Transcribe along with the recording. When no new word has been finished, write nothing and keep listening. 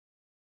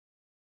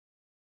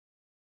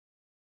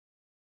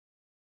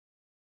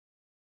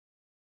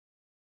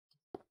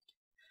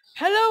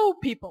Hello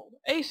people,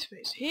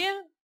 Aceface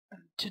here,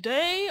 and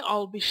today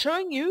I'll be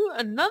showing you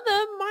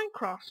another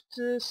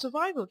Minecraft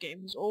survival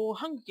games, or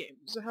Hunger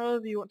Games,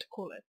 however you want to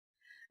call it.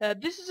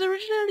 This is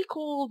originally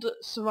called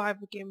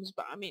survival games,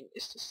 but I mean,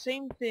 it's the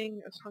same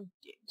thing as Hunger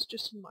Games,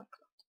 just in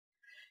Minecraft.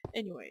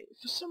 Anyway,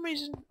 for some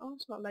reason, oh,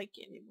 it's not like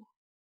it anymore.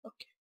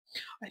 Okay,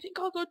 I think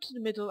I'll go to the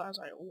middle as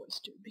I always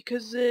do,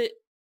 because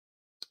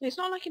it's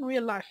not like in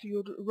real life you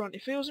would run.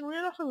 If it was in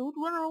real life, I would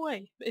run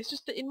away. But it's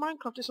just that in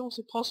Minecraft, it's almost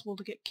impossible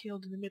to get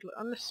killed in the middle,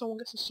 unless someone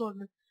gets a sword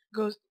and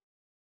goes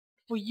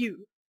for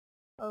you.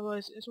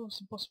 Otherwise, it's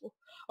almost impossible.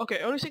 Okay,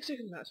 only 6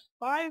 seconds left.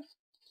 5,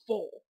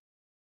 4,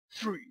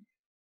 3,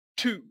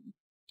 2,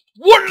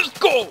 1, let's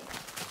go!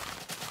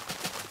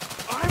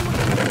 I'm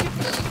gonna get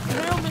this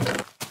railman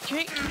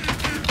cake.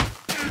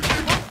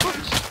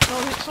 No,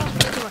 it's not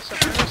supposed to kill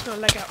myself. I'm just gonna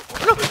leg out.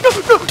 No, no,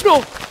 no, no!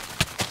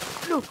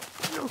 No,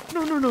 no,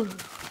 no, no, no, no.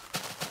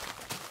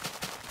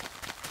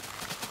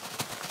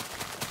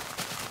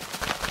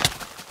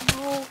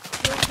 No,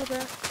 don't go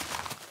there.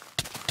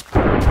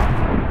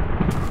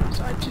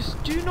 So I just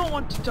do not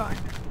want to die.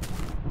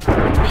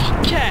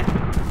 Okay,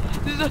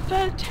 this is the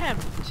third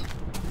attempt,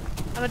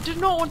 and I do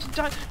not want to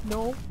die.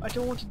 No, I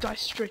don't want to die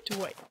straight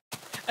away.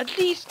 At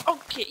least,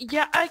 okay,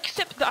 yeah, I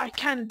accept that I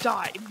can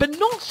die, but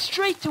not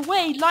straight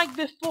away like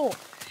before.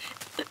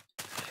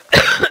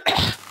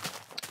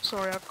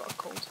 Sorry, I've got a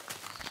cold.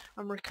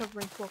 I'm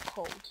recovering for a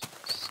cold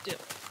still.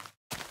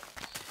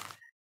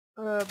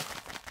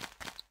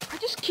 I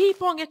just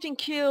keep on getting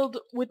killed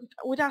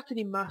without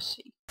any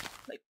mercy.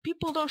 Like,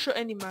 people don't show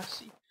any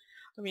mercy.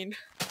 I mean,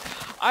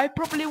 I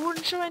probably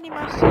wouldn't show any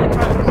mercy if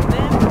I was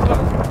them,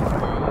 but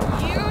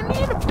you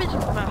need a bit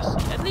of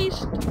mercy, at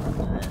least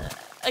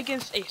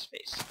against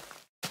Aceface.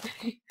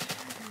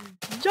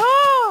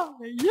 Yeah!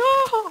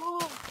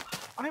 Yeah!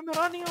 I'm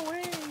running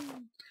away!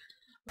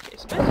 Okay,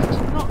 it's better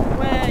to not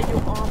wear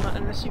your armor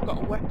unless you've got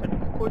a weapon,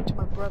 according to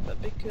my brother,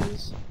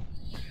 because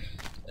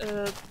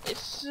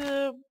it's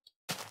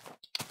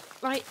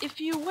like, if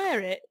you wear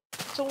it,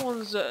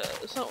 someone's got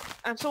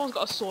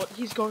a sword,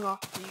 he's going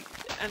after you,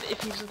 and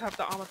if he doesn't have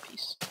the armor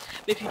piece.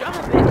 But if you don't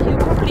have it, he'll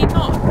probably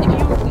not. If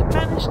you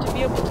manage to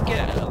be able to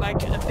get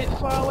like a bit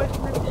far away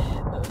from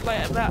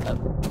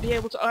him, be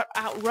able to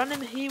outrun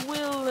him, he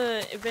will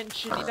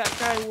eventually. That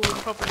guy will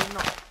probably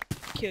not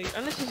kill you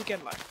unless he's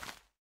again life.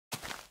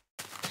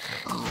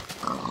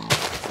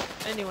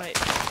 Anyway,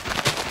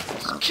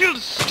 let's kill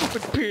this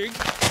stupid pig.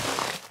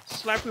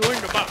 Slap you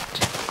in the butt.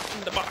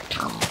 In the butt.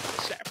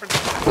 Slap in the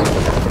butt.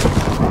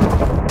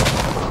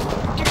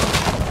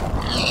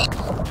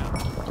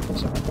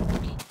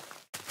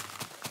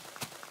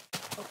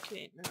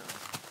 Okay,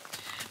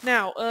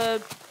 now,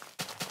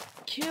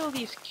 kill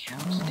these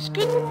cows. It's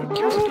good.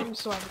 Cows are good in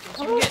survival games.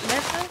 You can get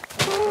leather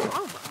and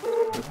armor,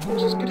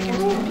 which is good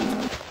against the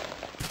people.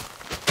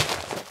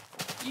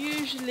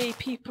 Usually,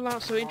 people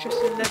aren't so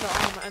interested in leather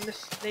armor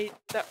unless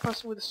that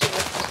person with a sword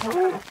is not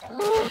good.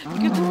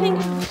 Because the thing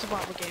in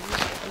survival games,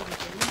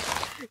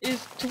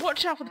 is to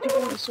watch out for the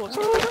people with a sword.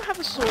 So if they don't have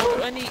a sword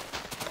or any,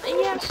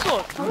 yeah,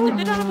 sword. If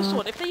they don't have a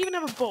sword, if they even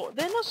have a bow,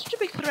 they're not such a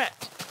big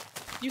threat.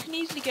 You can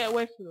easily get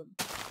away from them.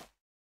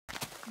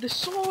 The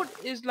sword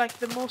is like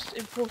the most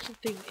important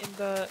thing in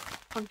the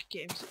Hunger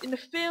Games. In the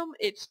film,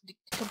 it's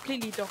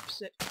completely the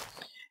opposite.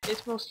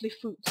 It's mostly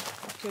food,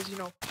 because, you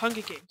know,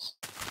 Hunger Games.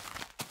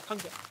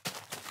 Hunger.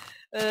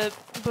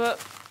 But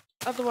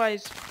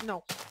otherwise,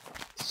 no.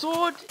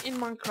 Sword in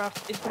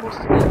Minecraft is the most,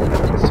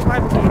 in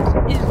survival games,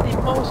 is the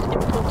most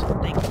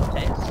important thing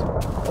there is.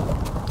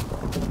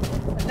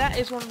 And that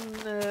is one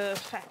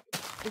fact.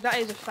 That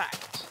is a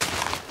fact.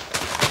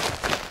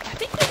 I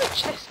think there's a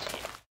chest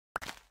here.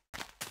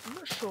 I'm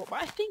not sure,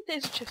 but I think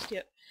there's a chest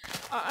here.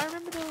 I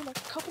remember there were like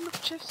a couple of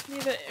chests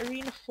near the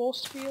arena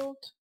force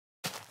field,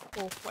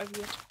 or whatever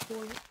you want to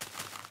call it.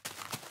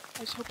 I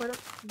just hope I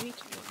don't meet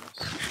anyone else.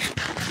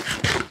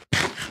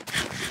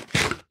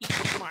 Eat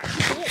my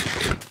sword.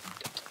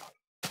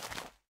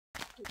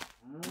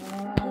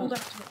 Pulled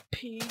out my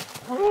pig.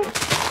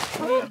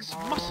 Pig's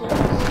muscles.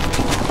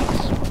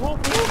 Pig's raw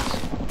meat.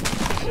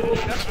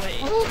 That's what it is.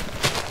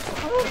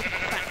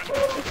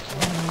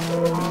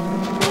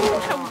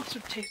 How this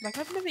would taste like.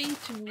 I've never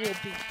eaten raw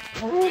beef.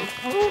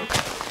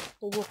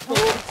 Or raw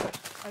pork.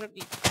 I don't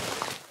eat.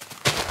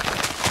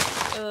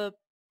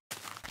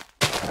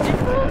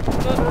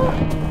 But I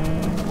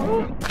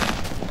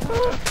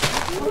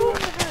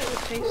wonder how it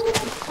would taste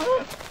like. Will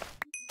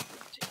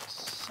it taste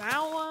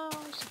sour?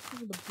 Something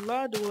with the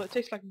blood? Or will it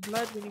taste like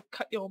blood when you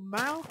cut your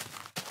mouth?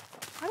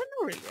 I don't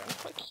know really. I'm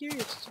quite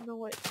curious to know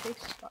what it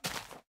tastes like.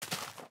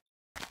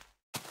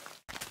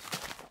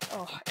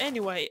 Oh,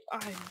 anyway,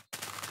 I'm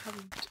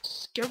having to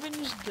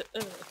scavenge the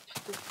earth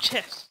for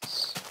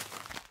chests.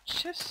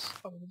 Chests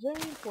are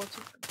very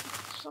important, and you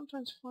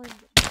sometimes find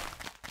them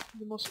in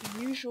the most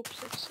unusual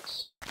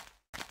places.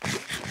 I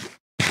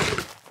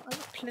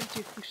have plenty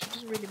of food, so it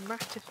doesn't really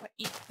matter if I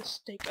eat the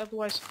steak.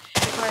 Otherwise,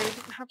 if I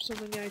didn't have so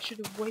many, I should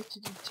have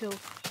waited until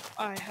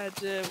I had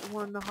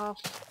 1.5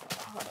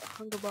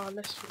 hunger bar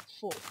less for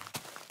 4.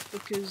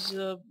 Because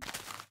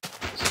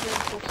it's very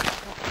important to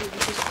have food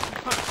because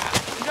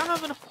if you don't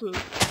have enough food,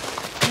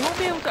 you won't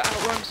be able to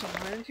outrun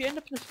someone, and if you end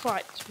up in a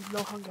fight with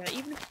no hunger,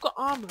 even if you've got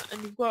armor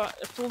and you've got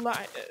a full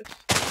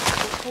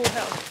full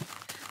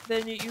health,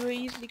 then you are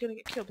easily going to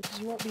get killed because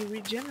you won't be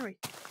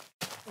regenerating.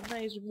 And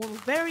that is one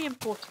very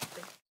important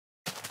thing,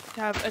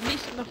 to have at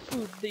least enough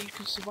food that you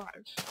can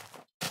survive.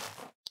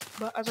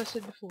 But as I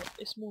said before,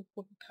 it's more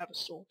important to have a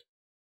sword.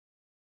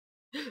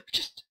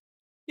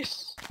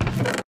 Yes!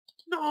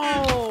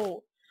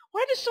 No!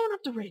 Why does someone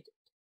have to raid it?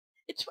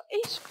 It's for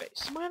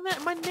Aceface.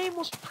 My name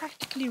was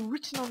practically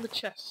written on the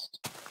chest.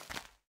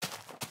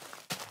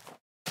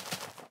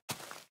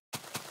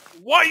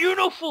 Why are you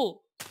not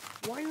full?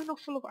 Why are you not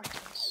full of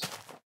items?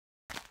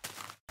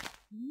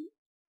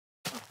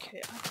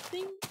 Okay, I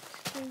think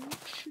there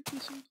should be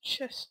some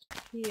chest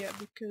here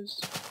because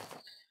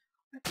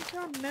I think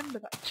I remember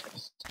that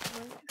chest.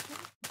 Right?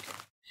 Okay.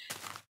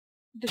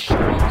 The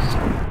shores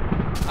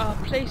are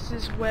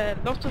places where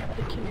a lot of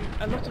the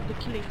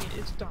killing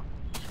is done.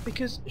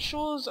 Because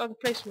shores are the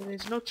place where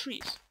there's no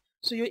trees,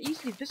 so you're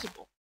easily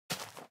visible.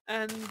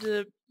 And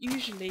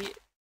usually,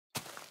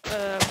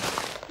 yeah,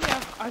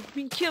 I've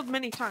been killed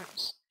many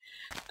times.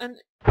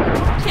 And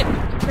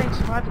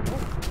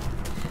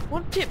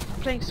one tip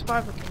for playing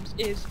survival games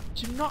is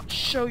to not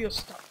show your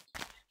stuff.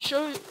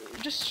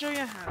 Just show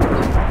your hand.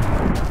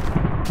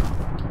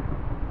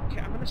 Okay,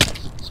 I'm an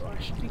assassin, so I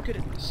should be good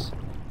at this.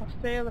 If I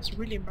fail, that's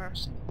really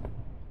embarrassing.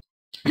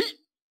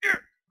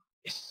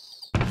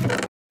 Yes.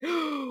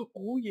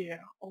 Oh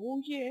yeah,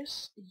 oh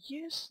yes,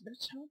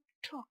 that's how I'm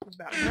talking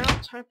about. Now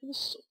time for the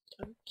sword.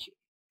 Okay,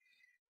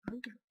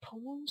 I'm gonna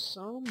pull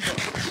some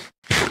buttons.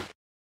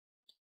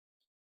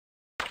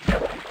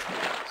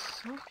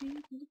 Some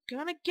people are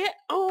gonna get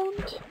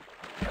owned.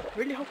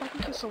 Really hope I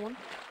can kill someone.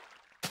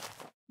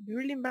 It'd be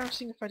really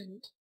embarrassing if I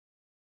didn't.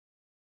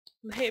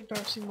 I hate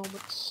embarrassing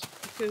moments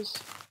because,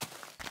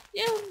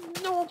 yeah,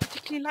 no one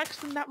particularly likes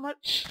them that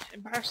much.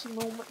 Embarrassing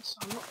moments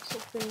are not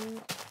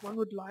something one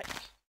would like.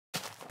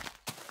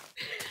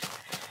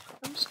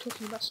 I'm just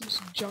talking about some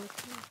junk.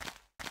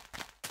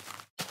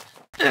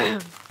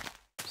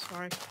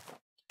 Sorry.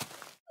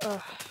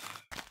 Okay,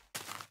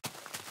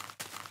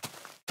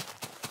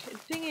 the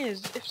thing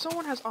is, if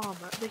someone has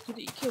armor, they could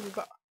kill me,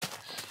 but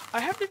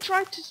I have to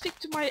try to stick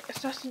to my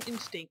assassin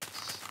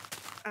instincts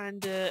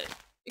and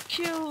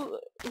kill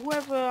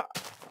whoever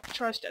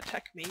tries to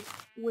attack me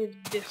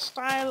with the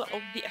style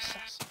of the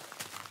assassin.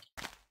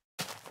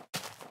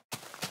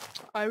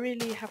 I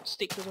really have to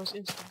stick to those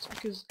instincts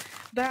because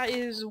that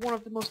is one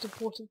of the most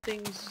important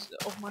things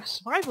of my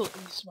survival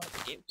in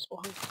survival games or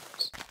hunger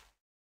games.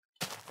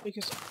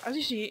 Because as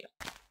you see,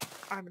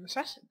 I'm an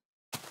assassin,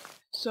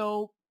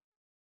 so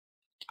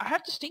I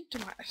have to stick to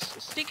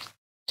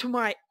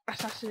my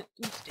assassin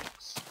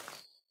instincts.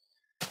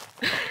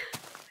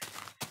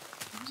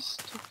 I'm just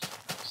talking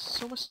about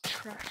so much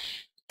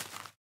trash,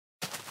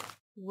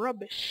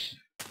 rubbish.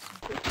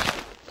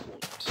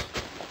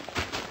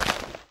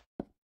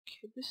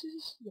 Okay, this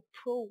is the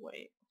pro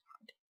way of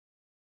hiding.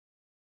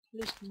 At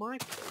least my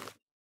pro way.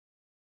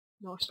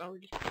 No, it's not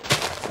really pro.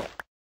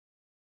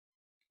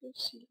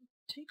 Let's see.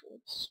 Take all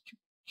this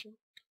stupid junk.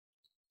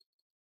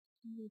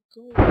 Oh my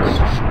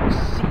god,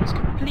 see, it's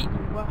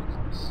completely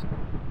worthless.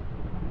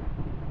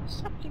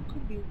 Something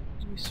could be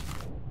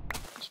useful.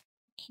 Just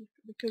keep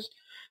it because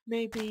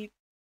maybe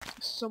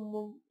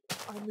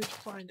I would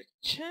find a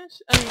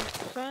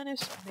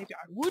furnace, and maybe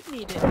I would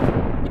need it.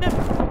 You never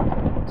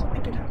know.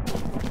 Something could happen.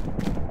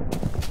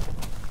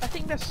 I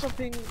think that's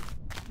something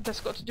that's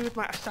got to do with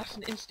my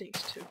assassin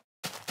instincts too.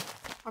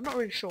 I'm not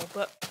really sure,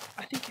 but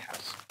I think it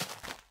has.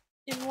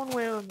 In one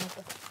way or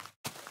another.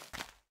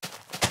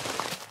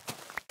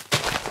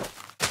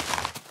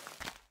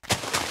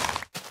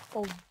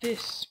 Oh,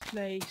 this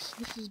place.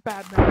 This is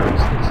bad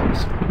memories.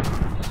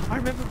 I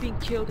remember being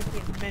killed in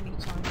here many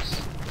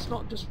times. It's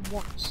not just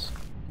once.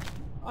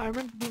 I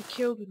remember being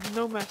killed with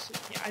no mercy.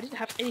 Yeah, I didn't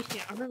have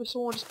anything. I remember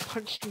someone just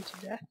punched me to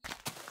death.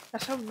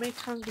 That's happened many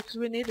times because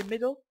we're near the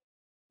middle.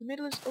 The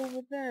middle is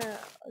over there,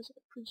 as I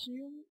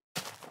presume. I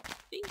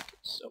think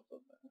it's over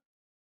there.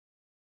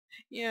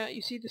 Yeah,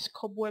 you see this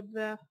cobweb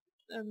there?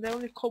 And the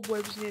only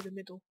cobweb is near the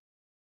middle.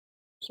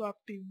 So I have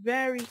to be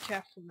very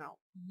careful now.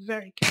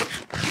 Very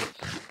careful.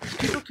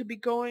 People could be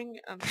going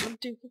and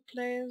hunting for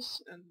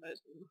players, and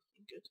there's nothing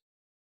good.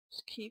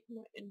 Just keep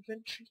my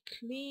inventory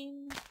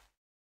clean.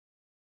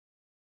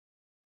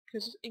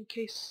 Because in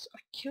case I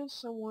kill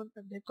someone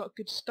and they've got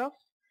good stuff,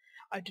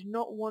 I do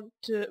not want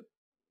to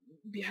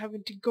be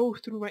having to go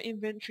through my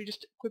inventory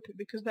just to equip it,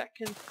 because that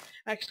can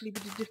actually be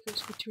the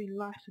difference between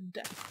life and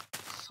death.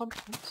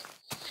 Sometimes.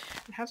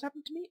 It has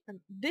happened to me, and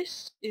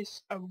this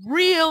is a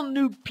real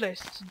noob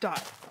place to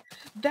die.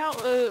 Now,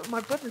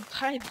 my brother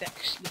died there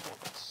actually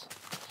once.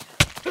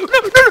 No, go!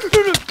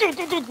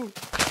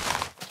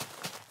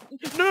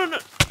 No!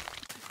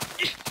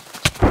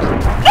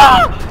 No!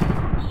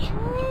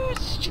 You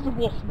stupid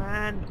wolf,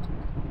 man!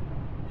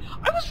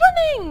 I was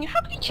running!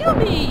 How could you kill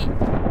me?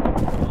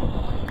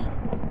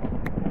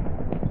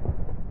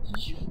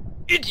 You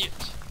idiot!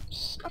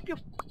 Slap your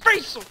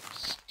face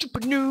off,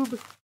 Stupid noob.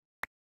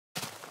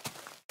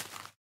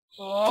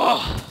 Oh.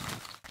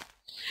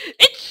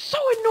 It's so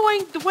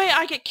annoying the way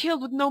I get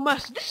killed with no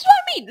mercy. This is what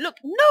I mean. Look,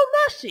 no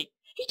mercy.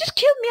 He just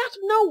killed me out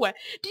of nowhere.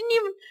 Didn't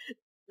even...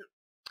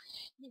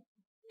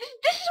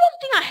 This is one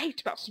thing I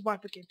hate about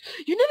survivor games.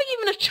 You're never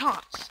given a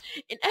chance.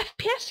 In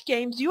FPS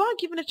games, you are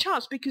given a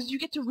chance because you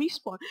get to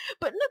respawn.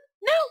 But no,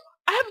 now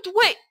I have to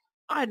wait,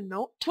 I don't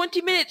know,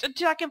 20 minutes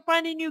until I can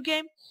find a new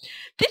game.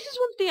 This is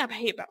one thing I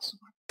hate about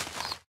survivor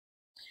games.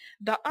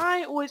 That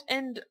I always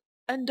end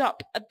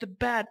up at the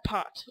bad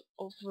part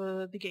of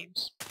the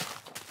games.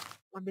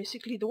 I'm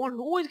basically the one who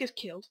always gets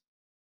killed.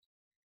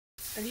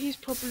 And he's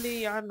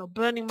probably, I don't know,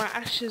 burning my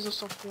ashes or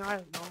something, I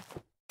don't know.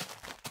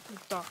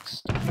 Dark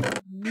star.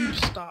 New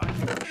star.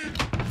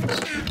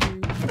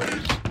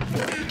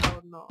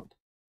 Oh no.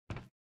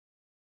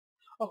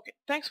 Okay,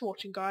 thanks for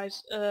watching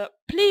guys.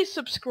 Please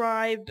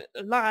subscribe,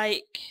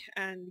 like,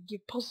 and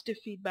give positive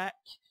feedback.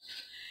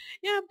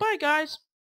 Yeah, bye guys.